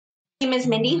My name is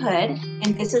Mindy Hood,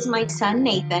 and this is my son,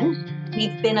 Nathan.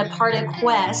 We've been a part of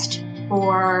Quest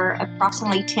for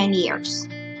approximately 10 years.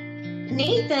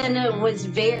 Nathan was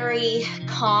very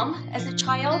calm as a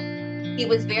child. He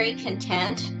was very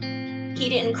content. He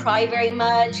didn't cry very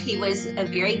much. He was a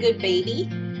very good baby.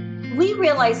 We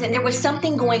realized that there was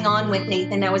something going on with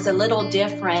Nathan that was a little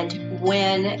different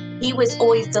when he was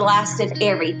always the last of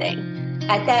everything.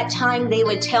 At that time, they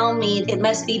would tell me it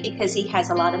must be because he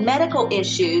has a lot of medical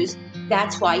issues.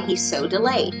 That's why he's so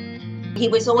delayed. He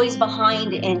was always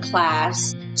behind in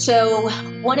class. So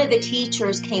one of the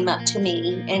teachers came up to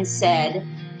me and said,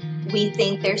 "We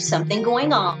think there's something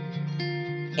going on,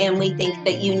 and we think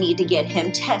that you need to get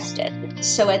him tested."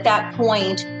 So at that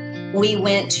point, we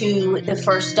went to the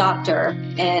first doctor,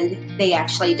 and they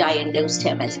actually diagnosed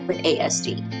him with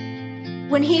ASD.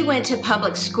 When he went to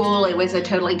public school, it was a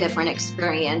totally different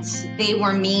experience. They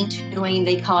were mean to him.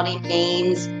 They called him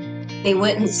names. They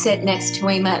wouldn't sit next to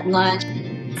him at lunch.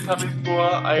 Public school,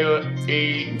 I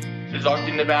was locked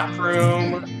in the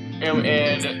bathroom,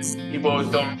 and people was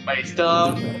throwing my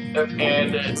stuff.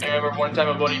 And I remember one time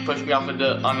a bully pushed me off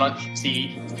on lunch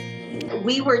seat.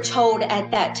 We were told at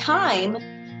that time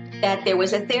that there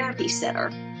was a therapy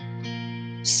center.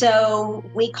 So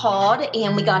we called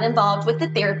and we got involved with the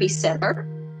therapy center.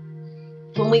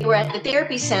 When we were at the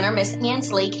therapy center, Miss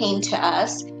Ansley came to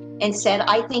us and said,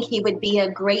 "I think he would be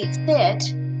a great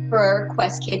fit for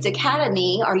Quest Kids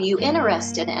Academy. Are you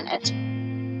interested in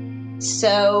it?"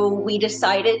 So we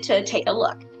decided to take a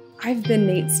look. I've been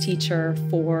Nate's teacher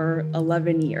for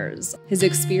 11 years. His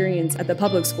experience at the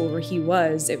public school where he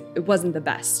was, it wasn't the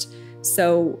best.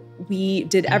 So we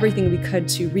did everything we could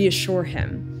to reassure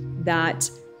him that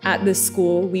at this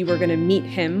school, we were gonna meet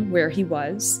him where he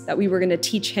was, that we were gonna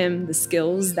teach him the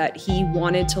skills that he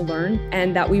wanted to learn,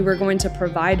 and that we were going to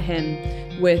provide him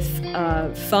with a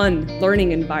fun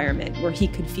learning environment where he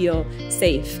could feel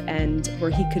safe and where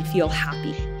he could feel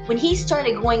happy. When he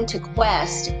started going to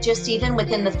Quest, just even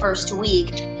within the first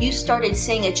week, you started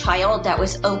seeing a child that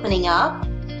was opening up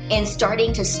and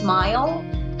starting to smile.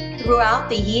 Throughout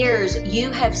the years, you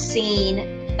have seen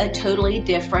a totally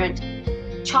different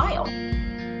child.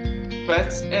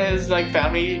 Quest is like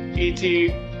family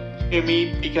to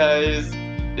me because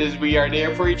we are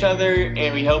there for each other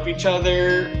and we help each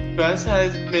other. Quest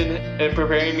has been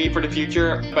preparing me for the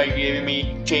future by giving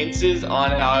me chances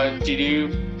on how to do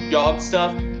job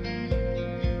stuff.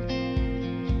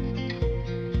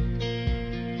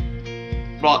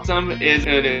 Blossom is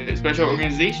a special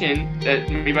organization that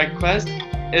made by Quest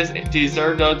is to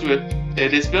serve those with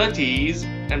disabilities.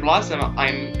 And Blossom,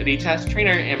 I'm the task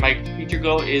trainer, and my future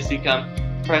goal is to become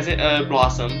president of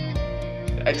Blossom.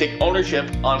 I take ownership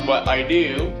on what I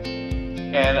do,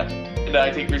 and I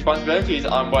take responsibilities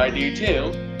on what I do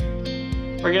too.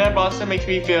 Working at Blossom makes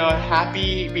me feel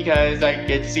happy because I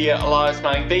get to see a lot of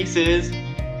smiling faces,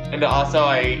 and also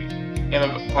I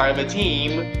am a part of a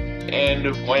team. And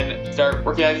when I start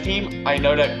working as a team, I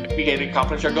know that we can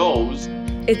accomplish our goals.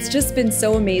 It's just been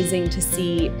so amazing to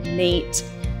see Nate.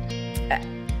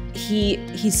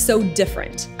 He's so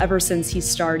different ever since he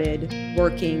started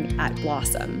working at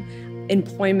Blossom.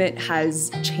 Employment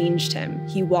has changed him.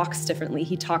 He walks differently,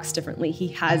 he talks differently, he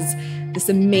has this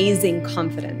amazing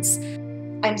confidence.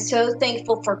 I'm so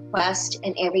thankful for Quest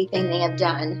and everything they have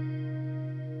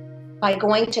done. By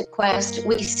going to Quest,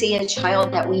 we see a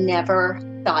child that we never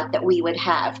thought that we would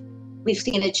have. We've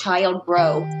seen a child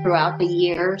grow throughout the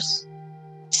years.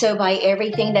 So by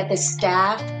everything that the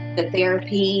staff, the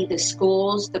therapy, the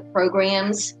schools, the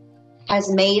programs has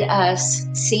made us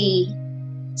see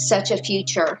such a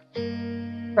future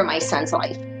for my son's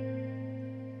life.